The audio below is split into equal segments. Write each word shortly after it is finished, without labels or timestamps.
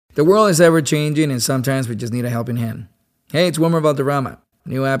The world is ever changing and sometimes we just need a helping hand. Hey, it's Wilmer Valderrama.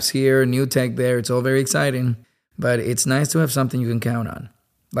 New apps here, new tech there, it's all very exciting. But it's nice to have something you can count on.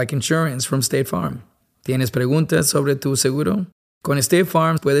 Like insurance from State Farm. ¿Tienes preguntas sobre tu seguro? Con State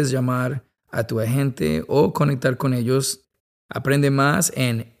Farm puedes llamar a tu agente o conectar con ellos. Aprende más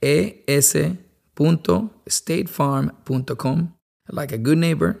en es.statefarm.com. Like a good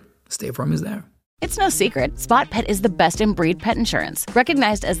neighbor, State Farm is there. It's no secret, Spot Pet is the best-in-breed pet insurance.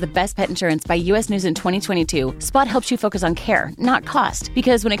 Recognized as the best pet insurance by U.S. News in 2022, Spot helps you focus on care, not cost.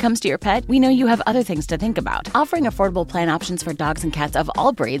 Because when it comes to your pet, we know you have other things to think about. Offering affordable plan options for dogs and cats of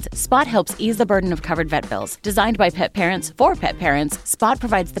all breeds, Spot helps ease the burden of covered vet bills. Designed by pet parents for pet parents, Spot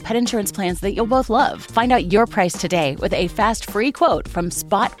provides the pet insurance plans that you'll both love. Find out your price today with a fast, free quote from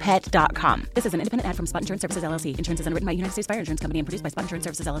spotpet.com. This is an independent ad from Spot Insurance Services, LLC. Insurance is underwritten by United States Fire Insurance Company and produced by Spot Insurance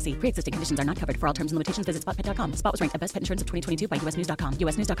Services, LLC. Pre-existing conditions are not covered. For all terms and limitations, visit spotpet.com. Spot was ranked the best pet insurance of 2022 by usnews.com.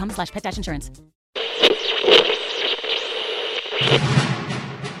 usnews.com/pet-insurance.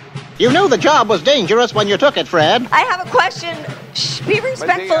 You knew the job was dangerous when you took it, Fred. I have a question. Shh, be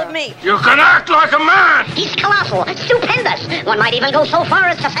respectful of me. You can act like a man! He's colossal, stupendous. One might even go so far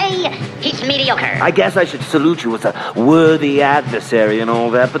as to say he's mediocre. I guess I should salute you as a worthy adversary and all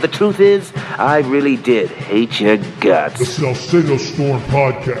that, but the truth is, I really did hate your guts. The Salcedo Storm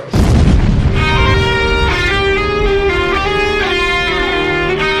Podcast.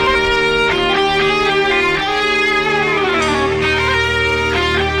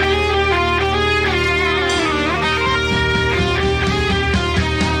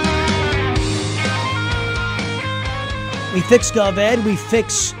 We fix Gov-ed, we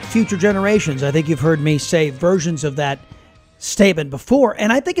fix future generations. I think you've heard me say versions of that statement before,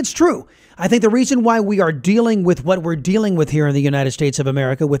 and I think it's true. I think the reason why we are dealing with what we're dealing with here in the United States of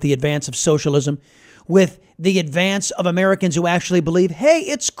America, with the advance of socialism, with the advance of Americans who actually believe, hey,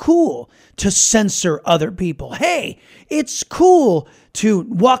 it's cool to censor other people. Hey, it's cool to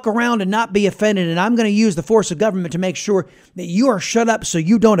walk around and not be offended, and I'm going to use the force of government to make sure that you are shut up so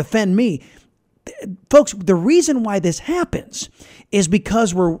you don't offend me. Folks, the reason why this happens is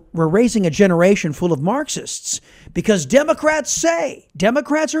because we're raising a generation full of Marxists. Because Democrats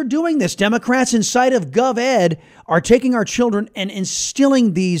are doing this. Democrats inside of Gov-ed are taking our children and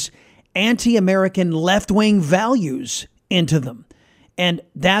instilling these anti-American left-wing values into them. And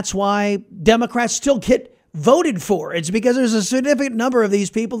that's why Democrats still get voted for. It's because there's a significant number of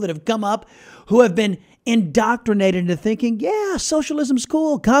these people that have come up who have been indoctrinated into thinking, yeah, socialism's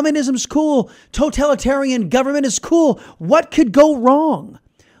cool, communism's cool, totalitarian government is cool. What could go wrong?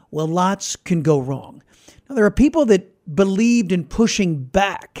 Well, lots can go wrong. Now, there are people that believed in pushing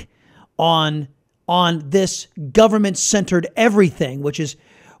back on this government-centered everything, which is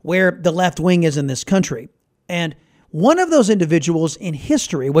where the left wing is in this country. And one of those individuals in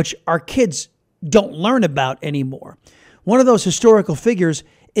history, which our kids don't learn about anymore, one of those historical figures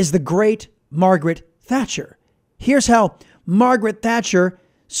is the great Margaret Thatcher. Here's how Margaret Thatcher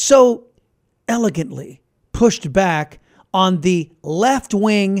so elegantly pushed back on the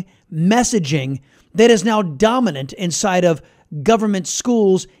left-wing messaging that is now dominant inside of government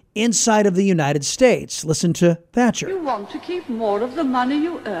schools inside of the United States. Listen to Thatcher. You want to keep more of the money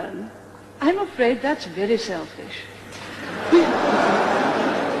you earn. I'm afraid that's very selfish. We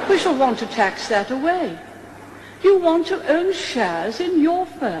shall want to tax that away. You want to own shares in your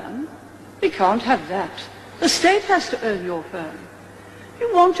firm? We can't have that. The state has to own your firm.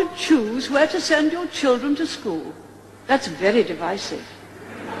 You want to choose where to send your children to school? That's very divisive.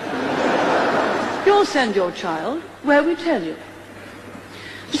 You'll send your child where we tell you.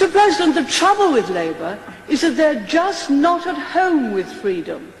 Mr. President, the trouble with Labour is that they're just not at home with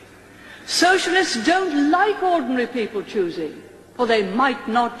freedom. Socialists don't like ordinary people choosing, or they might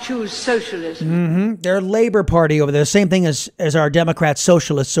not choose socialism. They're Labour Party over there, the same thing as our Democrat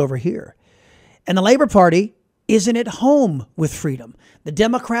socialists over here. And the Labour Party isn't at home with freedom. The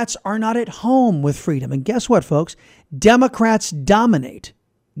Democrats are not at home with freedom. And guess what, folks? Democrats dominate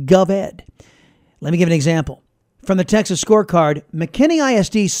Gov-ed. Let me give an example. From the Texas scorecard, McKinney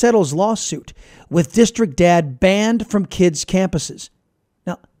ISD settles lawsuit with district dad banned from kids' campuses.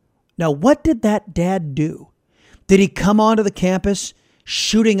 Now, what did that dad do? Did he come onto the campus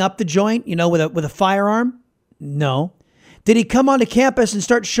shooting up the joint, with a firearm? No. Did he come onto campus and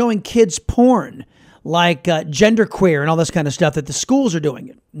start showing kids porn like genderqueer and all this kind of stuff that the schools are doing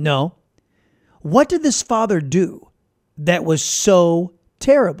it? No. What did this father do that was so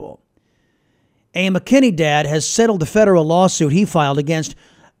terrible? A McKinney dad has settled a federal lawsuit he filed against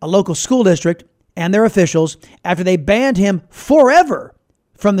a local school district and their officials after they banned him forever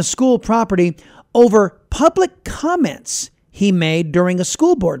from the school property over public comments he made during a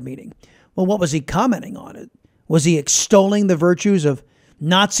school board meeting. Well, what was he commenting on it? Was he extolling the virtues of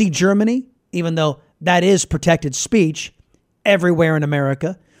Nazi Germany, even though that is protected speech everywhere in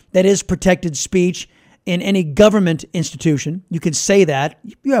America? That is protected speech in any government institution. You can say that.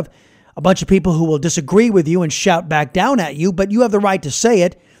 You have a bunch of people who will disagree with you and shout back down at you, but you have the right to say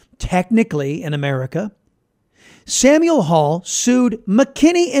it, technically, in America. Samuel Hall sued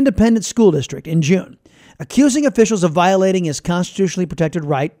McKinney Independent School District in June, accusing officials of violating his constitutionally protected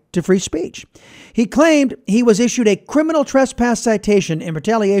right to free speech. He claimed he was issued a criminal trespass citation in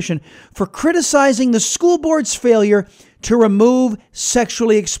retaliation for criticizing the school board's failure to remove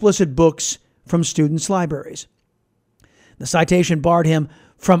sexually explicit books from students' libraries. The citation barred him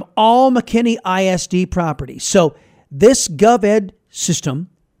from all McKinney ISD property. So this Gov-ed system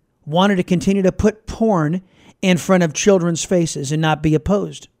wanted to continue to put porn in front of children's faces and not be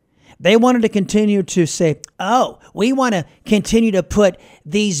opposed. They wanted to continue to say, oh, we want to continue to put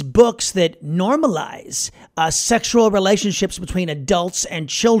these books that normalize sexual relationships between adults and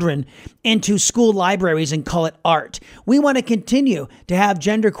children into school libraries and call it art. We want to continue to have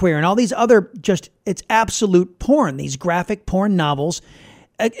genderqueer and all these other it's absolute porn, these graphic porn novels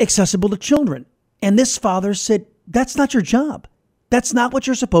accessible to children. And this father said, that's not your job. That's not what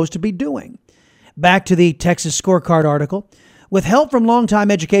you're supposed to be doing. Back to the Texas Scorecard article. With help from longtime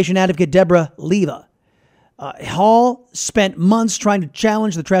education advocate Deborah Leva, Hall spent months trying to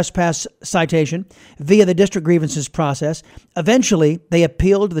challenge the trespass citation via the district grievances process. Eventually, they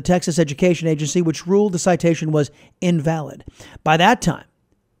appealed to the Texas Education Agency, which ruled the citation was invalid. By that time,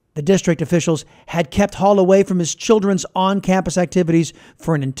 the district officials had kept Hall away from his children's on-campus activities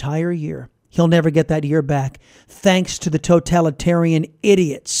for an entire year. He'll never get that year back, thanks to the totalitarian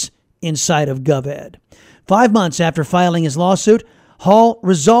idiots inside of Gov-ed. 5 months after filing his lawsuit, Hall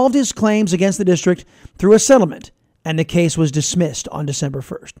resolved his claims against the district through a settlement, and the case was dismissed on December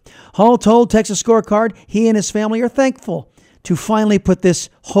 1st. Hall told Texas Scorecard he and his family are thankful to finally put this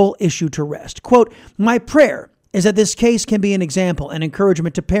whole issue to rest. Quote, my prayer is that this case can be an example and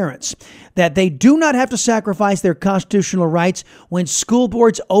encouragement to parents that they do not have to sacrifice their constitutional rights when school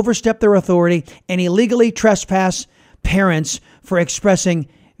boards overstep their authority and illegally trespass parents for expressing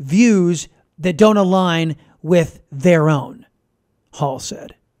views that don't align with their own, Hall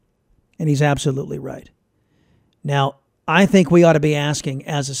said. And he's absolutely right. Now, I think we ought to be asking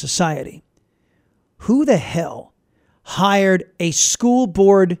as a society, who the hell hired a school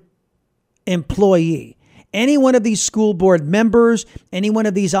board employee? Any one of these school board members, any one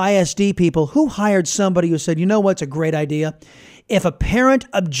of these ISD people, who hired somebody who said, you know what's a great idea? If a parent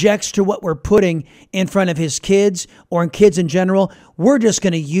objects to what we're putting in front of his kids or in kids in general, we're just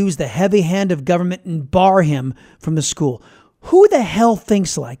going to use the heavy hand of government and bar him from the school. Who the hell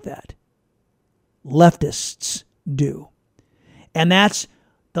thinks like that? Leftists do. And that's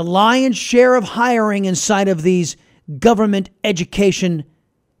the lion's share of hiring inside of these government education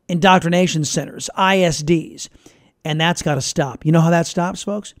indoctrination centers, ISDs. And that's got to stop. You know how that stops,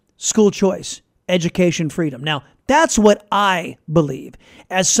 folks? School choice, education freedom. Now, that's what I believe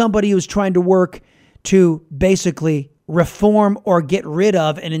as somebody who's trying to work to basically reform or get rid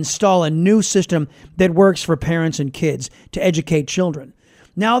of and install a new system that works for parents and kids to educate children.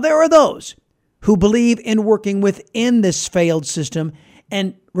 Now, there are those who believe in working within this failed system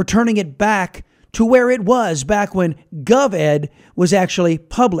and returning it back to where it was back when Gov-ed was actually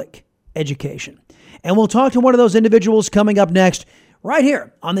public education. And we'll talk to one of those individuals coming up next, right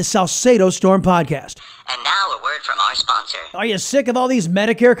here on the Salcedo Storm Podcast. And now a word from our sponsor. Are you sick of all these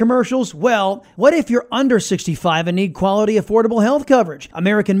Medicare commercials? Well, what if you're under 65 and need quality, affordable health coverage?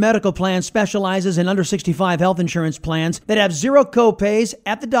 American Medical Plan specializes in under 65 health insurance plans that have zero copays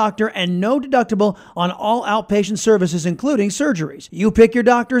at the doctor and no deductible on all outpatient services, including surgeries. You pick your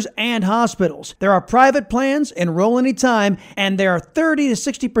doctors and hospitals. There are private plans, enroll anytime, and they are 30 to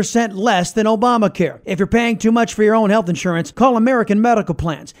 60% less than Obamacare. If you're paying too much for your own health insurance, call American Medical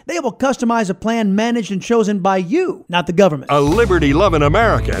Plans. They will customize a plan managed and chosen by you, not the government. A liberty-loving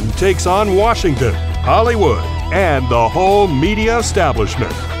American takes on Washington, Hollywood, and the whole media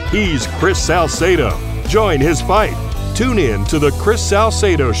establishment. He's Chris Salcedo. Join his fight. Tune in to The Chris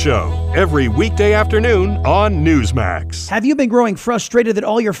Salcedo Show every weekday afternoon on Newsmax. Have you been growing frustrated that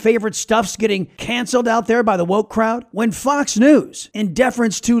all your favorite stuff's getting canceled out there by the woke crowd? When Fox News, in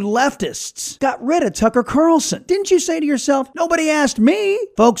deference to leftists, got rid of Tucker Carlson, didn't you say to yourself, nobody asked me?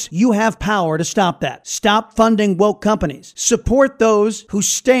 Folks, you have power to stop that. Stop funding woke companies. Support those who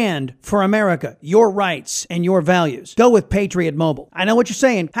stand for America, your rights, and your values. Go with Patriot Mobile. I know what you're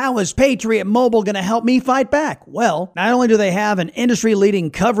saying. How is Patriot Mobile going to help me fight back? Well, not only do they have an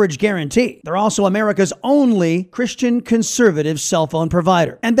industry-leading coverage guarantee, guarantee. They're also America's only Christian conservative cell phone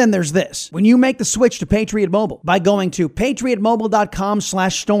provider. And then there's this. When you make the switch to Patriot Mobile by going to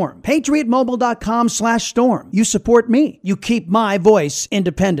patriotmobile.com/storm, patriotmobile.com/storm, you support me. You keep my voice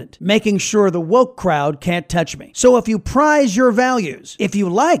independent, making sure the woke crowd can't touch me. So if you prize your values, if you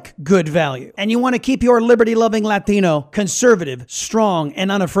like good value, and you want to keep your liberty-loving Latino conservative, strong,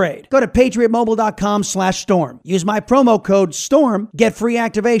 and unafraid, go to patriotmobile.com/storm. Use my promo code STORM, get free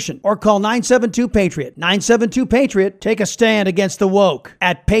activation, or call 972-PATRIOT. 972-PATRIOT. Take a stand against the woke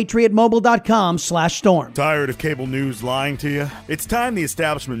at patriotmobile.com/storm. Tired of cable news lying to you? It's time the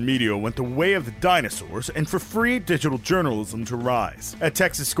establishment media went the way of the dinosaurs and for free digital journalism to rise. At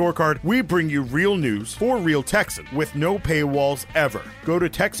Texas Scorecard, we bring you real news for real Texans with no paywalls ever. Go to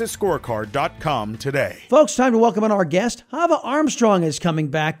texasscorecard.com today. Folks, time to welcome on our guest. Hava Armstrong is coming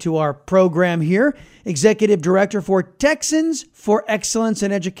back to our program here. Executive Director for Texans for Excellence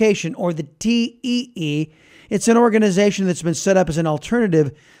in Education, or the TEE. It's an organization that's been set up as an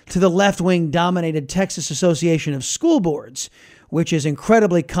alternative to the left-wing dominated Texas Association of School Boards, which is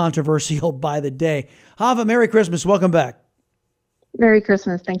incredibly controversial by the day. Hava, Merry Christmas. Welcome back. Merry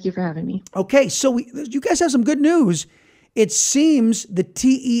Christmas. Thank you for having me. Okay, so you guys have some good news. It seems the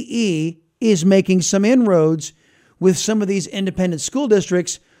TEE is making some inroads with some of these independent school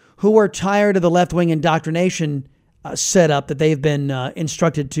districts who are tired of the left-wing indoctrination setup that they've been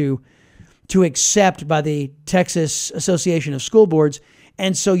instructed to accept by the Texas Association of School Boards.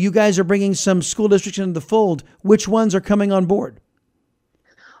 And so you guys are bringing some school districts into the fold. Which ones are coming on board?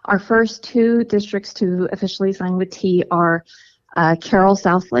 Our first two districts to officially sign with T are Carroll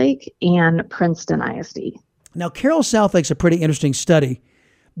Southlake and Princeton ISD. Now, Carroll Southlake's a pretty interesting study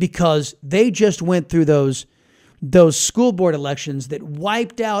because they just went through those school board elections that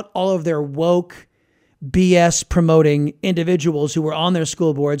wiped out all of their woke BS promoting individuals who were on their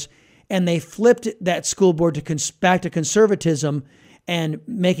school boards, and they flipped that school board to back to conservatism and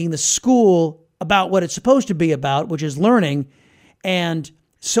making the school about what it's supposed to be about, which is learning. And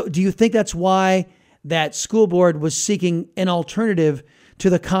so do you think that's why that school board was seeking an alternative to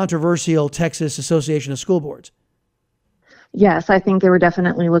the controversial Texas Association of School Boards? Yes, I think they were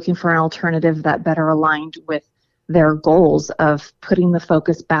definitely looking for an alternative that better aligned with their goals of putting the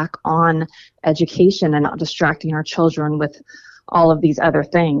focus back on education and not distracting our children with all of these other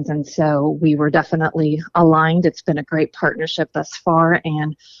things. And so we were definitely aligned. It's been a great partnership thus far,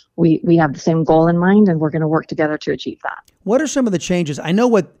 and we have the same goal in mind, and we're going to work together to achieve that. What are some of the changes? I know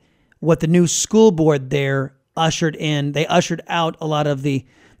what the new school board there ushered in. They ushered out a lot of the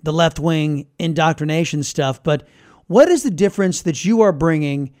left-wing indoctrination stuff, but what is the difference that you are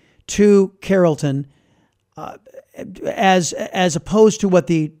bringing to Carrollton as opposed to what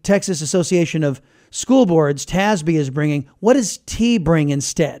the Texas Association of School Boards, TASB, is bringing? What does T bring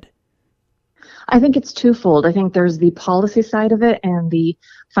instead? I think it's twofold. I think there's the policy side of it and the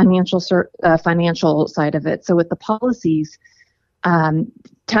financial side of it. So with the policies,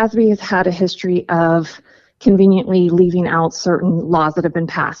 TASB has had a history of conveniently leaving out certain laws that have been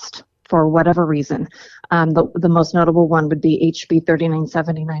passed for whatever reason. The most notable one would be HB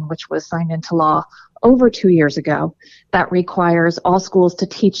 3979, which was signed into law over 2 years ago, that requires all schools to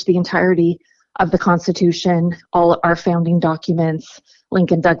teach the entirety of the Constitution, all our founding documents,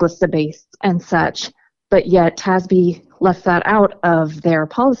 Lincoln Douglas debates, and such. But yet TASB left that out of their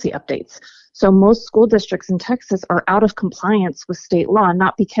policy updates. So most school districts in Texas are out of compliance with state law,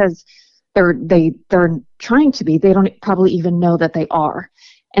 not because they're trying to be. They don't probably even know that they are.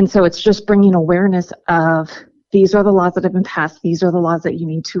 And so it's just bringing awareness of these are the laws that have been passed. These are the laws that you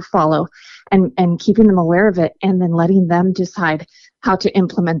need to follow, and keeping them aware of it, and then letting them decide how to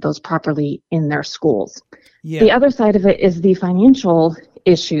implement those properly in their schools. Yeah. The other side of it is the financial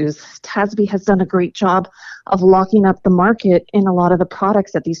issues. TASB has done a great job of locking up the market in a lot of the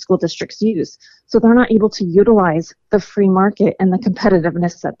products that these school districts use. So they're not able to utilize the free market and the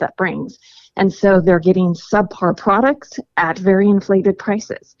competitiveness that brings. And so they're getting subpar products at very inflated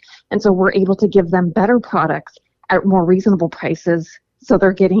prices. And so we're able to give them better products at more reasonable prices. So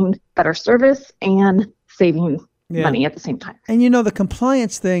they're getting better service and saving money at the same time. And the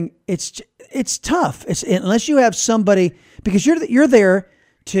compliance thing, it's tough. It's unless you have somebody, because you're there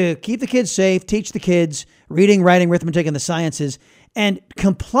to keep the kids safe, teach the kids reading, writing, arithmetic, and the sciences, and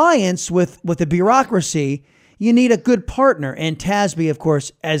compliance with the bureaucracy. You need a good partner, and TASB, of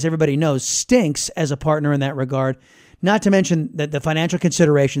course, as everybody knows, stinks as a partner in that regard. Not to mention that the financial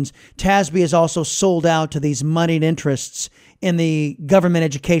considerations. TASB is also sold out to these moneyed interests in the government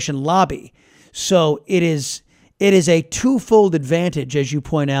education lobby. So it is a twofold advantage, as you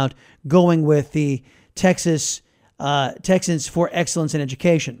point out, going with the Texans for Excellence in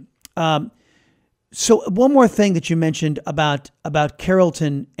Education. So one more thing that you mentioned about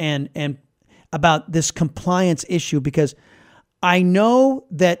Carrollton and about this compliance issue, because I know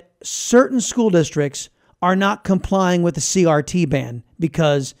that certain school districts are not complying with the CRT ban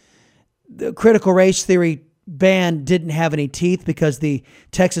because the critical race theory ban didn't have any teeth, because the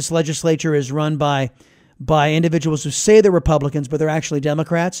Texas legislature is run by individuals who say they're Republicans, but they're actually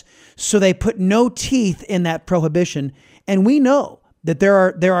Democrats. So they put no teeth in that prohibition. And we know that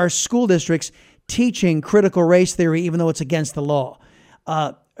there are school districts teaching critical race theory, even though it's against the law.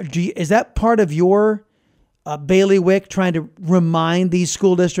 Is that part of your bailiwick, trying to remind these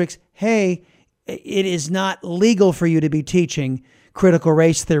school districts, hey, it is not legal for you to be teaching critical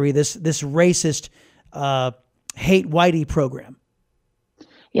race theory, this racist hate whitey program?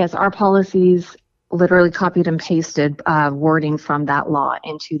 Yes, our policies literally copied and pasted wording from that law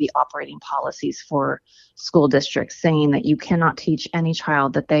into the operating policies for school districts, saying that you cannot teach any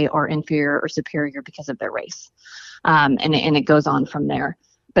child that they are inferior or superior because of their race. And it goes on from there.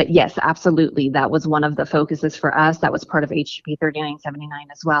 But yes, absolutely. That was one of the focuses for us. That was part of HB 3979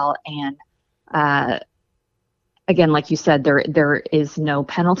 as well. And again, like you said, there is no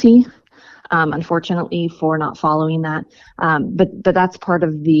penalty, unfortunately, for not following that. But that's part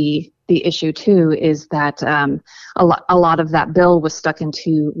of the issue too, is that a lot of that bill was stuck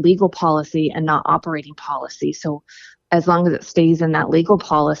into legal policy and not operating policy. So as long as it stays in that legal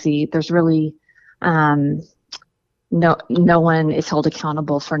policy, there's really no one is held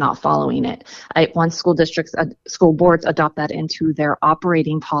accountable for not following it. Once school boards adopt that into their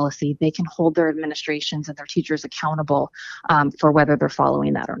operating policy, they can hold their administrations and their teachers accountable for whether they're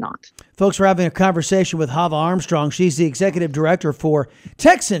following that or not. Folks, we're having a conversation with Hava Armstrong. She's the executive director for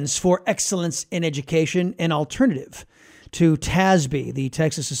Texans for Excellence in Education, an alternative to TASB, the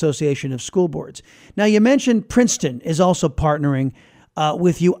Texas Association of School Boards. Now, you mentioned Princeton is also partnering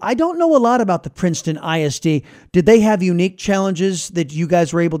with you. I don't know a lot about the Princeton ISD. Did they have unique challenges that you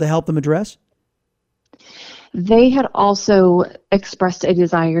guys were able to help them address? They had also expressed a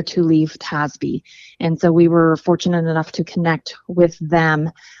desire to leave TASB. And so we were fortunate enough to connect with them.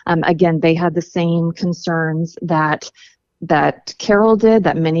 Again, they had the same concerns that Carroll did,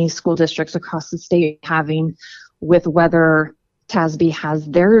 that many school districts across the state having, with whether TASB has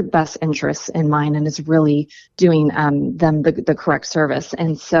their best interests in mind and is really doing them the correct service.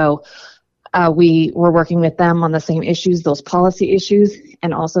 And so we were working with them on the same issues, those policy issues,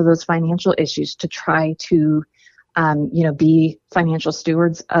 and also those financial issues, to try to be financial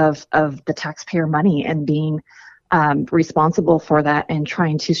stewards of the taxpayer money and being responsible for that and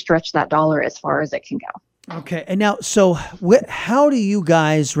trying to stretch that dollar as far as it can go. Okay. And now, so how do you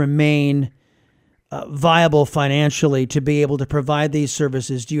guys remain viable financially to be able to provide these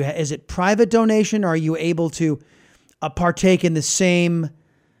services? Is it private donation? Or are you able to partake in the same,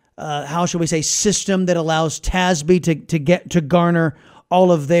 how shall we say, system that allows TASB to garner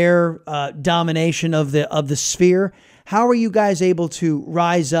all of their domination of the sphere? How are you guys able to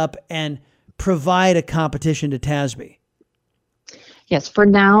rise up and provide a competition to TASB? Yes, for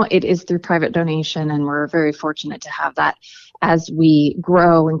now it is through private donation, and we're very fortunate to have that. As we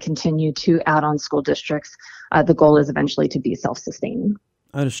grow and continue to add on school districts, the goal is eventually to be self-sustaining.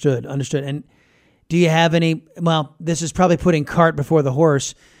 Understood. And do you have any, well, this is probably putting cart before the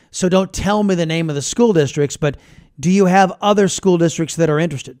horse, so don't tell me the name of the school districts, but do you have other school districts that are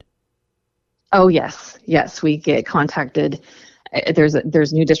interested? Oh, yes. Yes, we get contacted.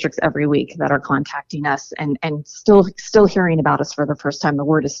 There's new districts every week that are contacting us and still hearing about us for the first time. The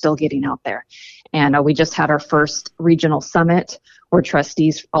word is still getting out there. And we just had our first regional summit where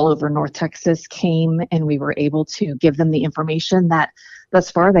trustees all over North Texas came, and we were able to give them the information that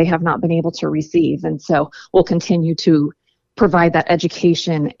thus far they have not been able to receive. And so we'll continue to provide that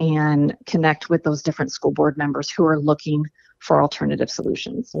education and connect with those different school board members who are looking for alternative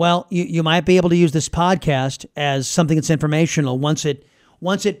solutions. Well, you might be able to use this podcast as something that's informational. Once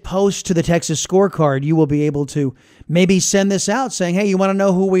it posts to the Texas Scorecard, you will be able to maybe send this out saying, hey, you want to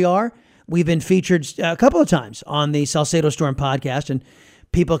know who we are? We've been featured a couple of times on the Salcedo Storm podcast, and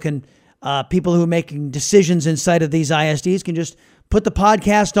people who are making decisions inside of these ISDs can just put the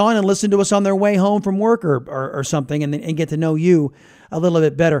podcast on and listen to us on their way home from work or something, and get to know you a little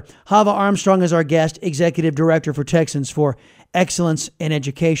bit better. Hava Armstrong is our guest, executive director for Texans for Excellence in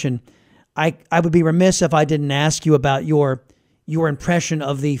Education. I would be remiss if I didn't ask you about your impression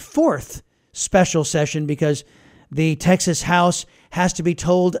of the fourth special session, because the Texas House has to be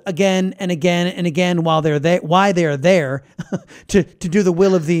told again and again and again why they're there to do the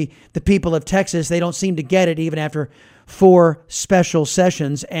will of the people of Texas. They don't seem to get it even after 4 special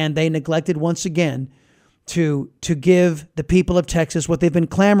sessions, and they neglected once again to give the people of Texas what they've been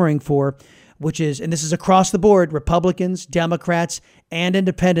clamoring for, which is, and this is across the board, Republicans, Democrats, and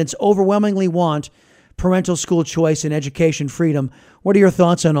independents overwhelmingly want parental school choice and education freedom. What are your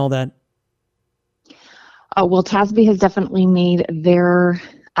thoughts on all that? Well, TASB has definitely made their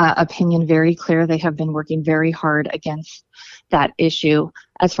opinion very clear. They have been working very hard against that issue.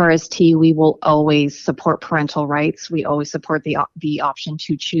 As far as T, we will always support parental rights. We always support the option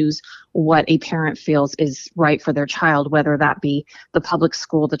to choose what a parent feels is right for their child, whether that be the public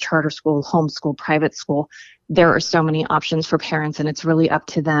school, the charter school, homeschool, private school. There are so many options for parents, and it's really up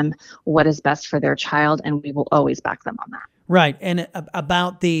to them what is best for their child, and we will always back them on that. Right. And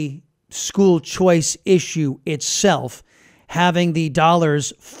about the school choice issue itself, having the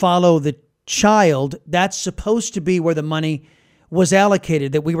dollars follow the child, that's supposed to be where the money was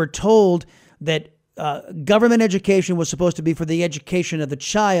allocated, that we were told that government education was supposed to be for the education of the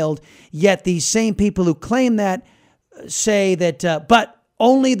child, yet these same people who claim that say that, but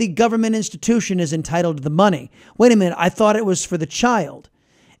only the government institution is entitled to the money. Wait a minute, I thought it was for the child.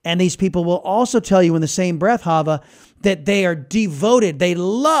 And these people will also tell you in the same breath, Hava, that they are devoted, they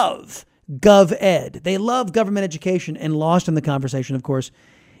love Gov-ed, they love government education, and lost in the conversation, of course,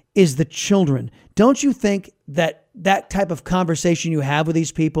 is the children. Don't you think that that type of conversation you have with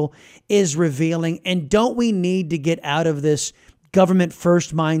these people is revealing? And don't we need to get out of this government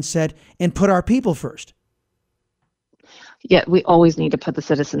first mindset and put our people first? Yeah, we always need to put the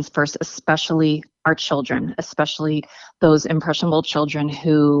citizens first, especially our children, especially those impressionable children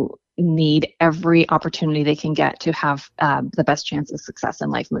who need every opportunity they can get to have the best chance of success in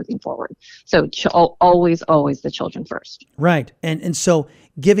life moving forward. So always the children first. Right. And so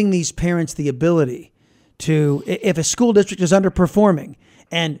giving these parents the ability to, if a school district is underperforming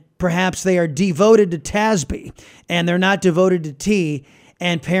and perhaps they are devoted to TASB and they're not devoted to T,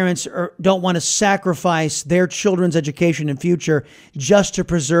 and parents don't want to sacrifice their children's education and future just to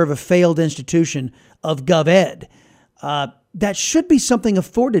preserve a failed institution of Gov-ed, that should be something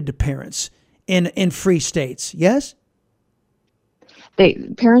afforded to parents in free states. Yes?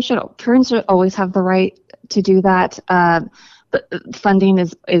 Parents should always have the right to do that. But funding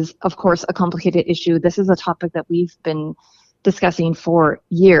is of course a complicated issue. This is a topic that we've been discussing for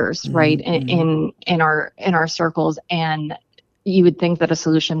years, right? In our circles, and you would think that a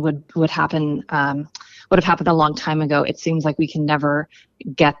solution would have happened a long time ago. It seems like we can never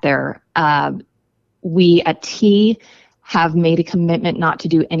get there. We at T have made a commitment not to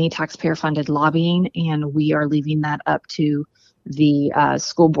do any taxpayer-funded lobbying, and we are leaving that up to the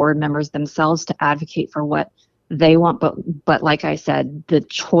school board members themselves to advocate for what they want. But like I said, the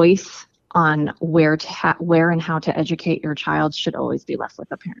choice on where and how to educate your child should always be left with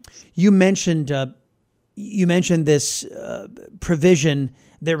the parents. You mentioned this provision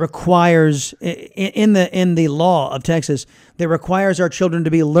that requires in the law of Texas that requires our children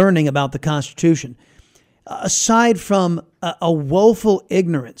to be learning about the Constitution. Aside from a woeful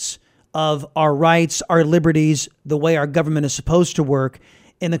ignorance of our rights, our liberties, the way our government is supposed to work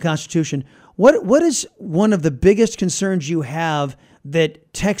in the Constitution, what is one of the biggest concerns you have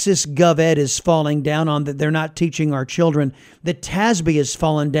that Texas Gov-ed is falling down on, that they're not teaching our children, that TASB has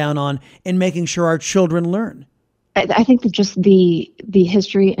fallen down on in making sure our children learn? I think that just the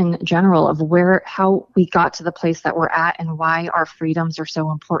history in general of how we got to the place that we're at and why our freedoms are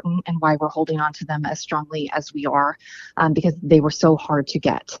so important and why we're holding on to them as strongly as we are, because they were so hard to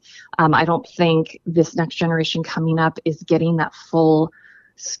get. I don't think this next generation coming up is getting that full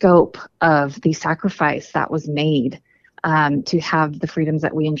scope of the sacrifice that was made to have the freedoms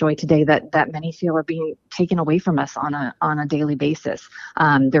that we enjoy today that many feel are being taken away from us on a daily basis.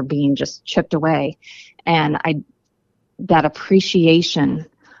 They're being just chipped away. And that appreciation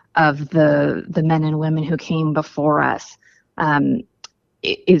of the men and women who came before us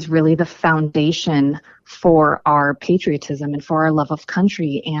is really the foundation for our patriotism and for our love of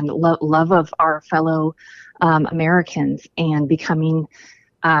country and love of our fellow Americans, and becoming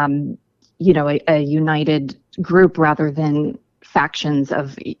a united group rather than factions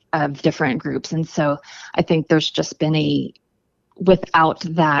of different groups. And so I think there's just been without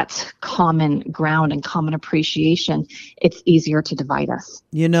that common ground and common appreciation, it's easier to divide us.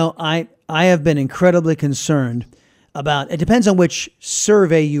 I have been incredibly concerned about, it depends on which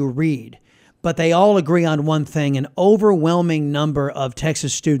survey you read, but they all agree on one thing: an overwhelming number of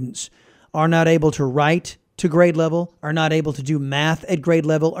Texas students are not able to write to grade level, are not able to do math at grade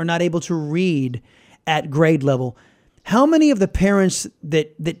level, are not able to read at grade level. How many of the parents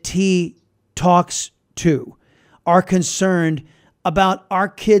that T talks to are concerned about our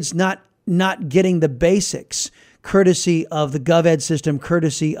kids not getting the basics, courtesy of the Gov-ed system,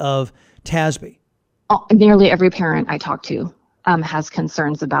 courtesy of TASB? nearly every parent I talk to has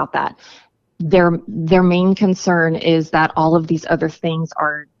concerns about that. Their main concern is that all of these other things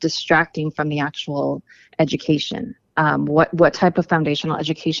are distracting from the actual education. What type of foundational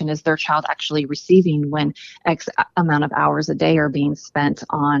education is their child actually receiving when X amount of hours a day are being spent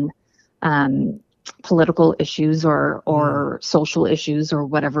on political issues or social issues or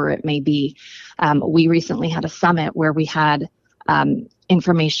whatever it may be? We recently had a summit where we had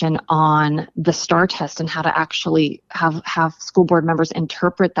information on the STAR test and how to actually have school board members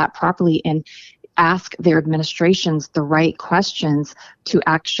interpret that properly and ask their administrations the right questions to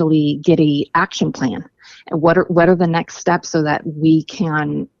actually get a action plan. And what are the next steps so that we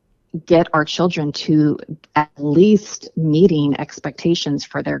can get our children to at least meeting expectations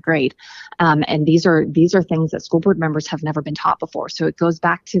for their grade. And these are things that school board members have never been taught before. So it goes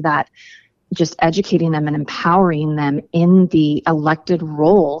back to that, just educating them and empowering them in the elected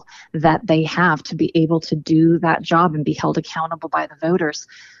role that they have to be able to do that job and be held accountable by the voters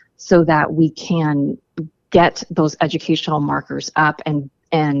so that we can get those educational markers up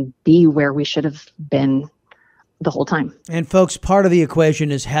and be where we should have been the whole time. And folks, part of the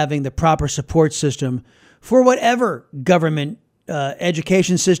equation is having the proper support system for whatever government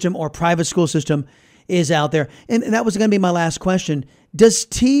education system or private school system is out there. And that was going to be my last question. Does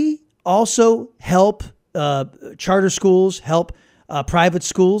T also help charter schools, help private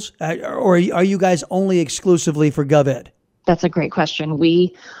schools, or are you guys only exclusively for Gov-ed? That's a great question.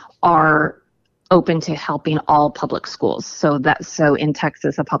 We are open to helping all public schools. So in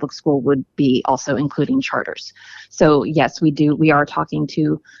Texas, a public school would be also including charters. So yes, we are talking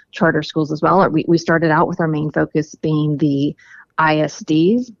to charter schools as well. We started out with our main focus being the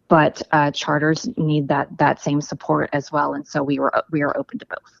ISDs, but charters need that same support as well. And so we are open to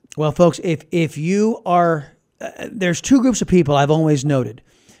both. Well, folks, if you are, there's two groups of people I've always noted.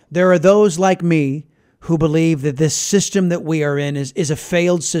 There are those like me who believe that this system that we are in is a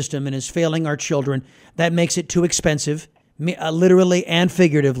failed system and is failing our children. That makes it too expensive, literally and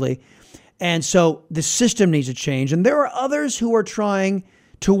figuratively. And so the system needs to change. And there are others who are trying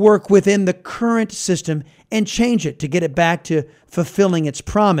to work within the current system and change it to get it back to fulfilling its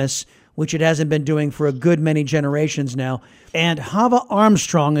promise, which it hasn't been doing for a good many generations now. And Hava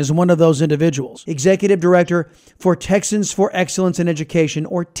Armstrong is one of those individuals, Executive Director for Texans for Excellence in Education,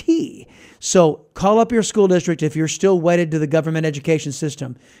 or T. So call up your school district if you're still wedded to the government education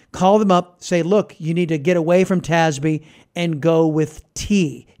system. Call them up, say, look, you need to get away from TASB and go with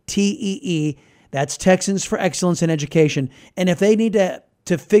T, T-E-E. That's Texans for Excellence in Education. And if they need to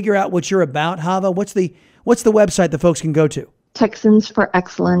figure out what you're about, Hava, what's the website that folks can go to?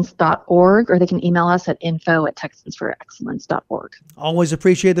 TexansForExcellence.org, or they can email us at info@TexansForExcellence.org. Always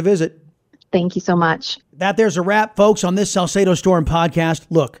appreciate the visit. Thank you so much. There's a wrap, folks, on this Salcedo Storm podcast.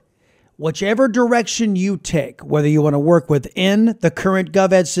 Look, whichever direction you take, whether you want to work within the current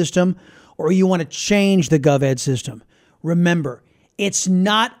Gov-ed system or you want to change the Gov-ed system, remember, it's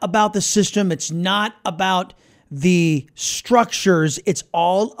not about the system. It's not about the structures. It's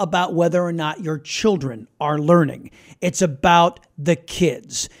all about whether or not your children are learning. It's about the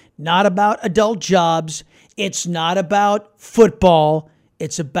kids, not about adult jobs. It's not about football.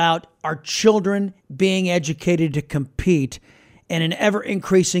 It's about our children being educated to compete in an ever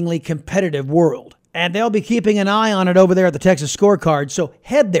increasingly competitive world. And they'll be keeping an eye on it over there at the Texas Scorecard. So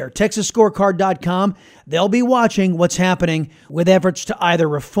head there, TexasScorecard.com. They'll be watching what's happening with efforts to either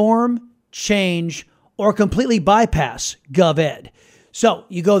reform, change, or completely bypass Gov-ed. So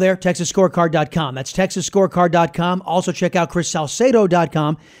you go there, TexasScorecard.com. That's TexasScorecard.com. Also check out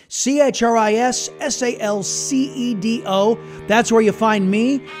ChrisSalcedo.com, ChrisSalcedo. That's where you find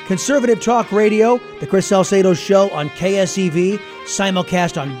me, Conservative Talk Radio, The Chris Salcedo Show on KSEV,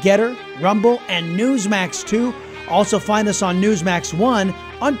 simulcast on Getter, Rumble, and Newsmax 2. Also find us on Newsmax 1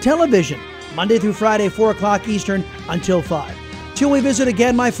 on television, Monday through Friday, 4 o'clock Eastern until 5. Till we visit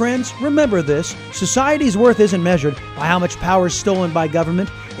again, my friends, remember this: society's worth isn't measured by how much power is stolen by government.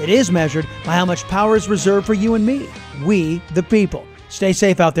 It is measured by how much power is reserved for you and me, we the people. Stay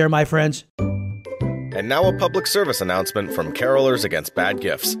safe out there, my friends. And now a public service announcement from Carolers Against Bad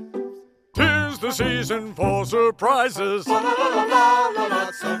Gifts. 'Tis the season for surprises.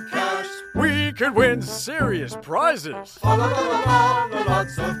 Lots of cash. We could win serious prizes.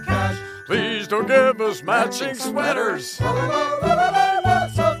 Lots of cash. Please don't give us matching sweaters.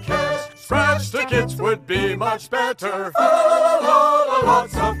 Lots of cash. Scratch tickets would be much better.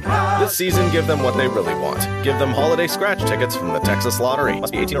 Lots of cash. This season, give them what they really want. Give them holiday scratch tickets from the Texas Lottery.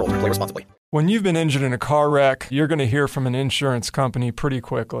 Must be 18 or older. Play responsibly. When you've been injured in a car wreck, you're going to hear from an insurance company pretty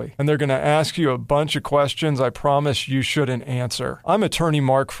quickly, and they're going to ask you a bunch of questions I promise you shouldn't answer. I'm attorney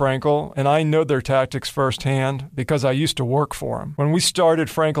Mark Frankel, and I know their tactics firsthand because I used to work for them. When we started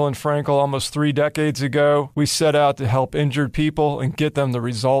Frankel & Frankel almost 3 decades ago, we set out to help injured people and get them the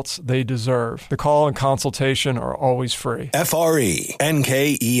results they deserve. The call and consultation are always free. FRENKEL.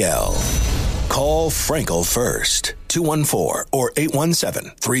 Call Frankel first. 214 or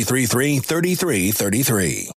 817-333-3333.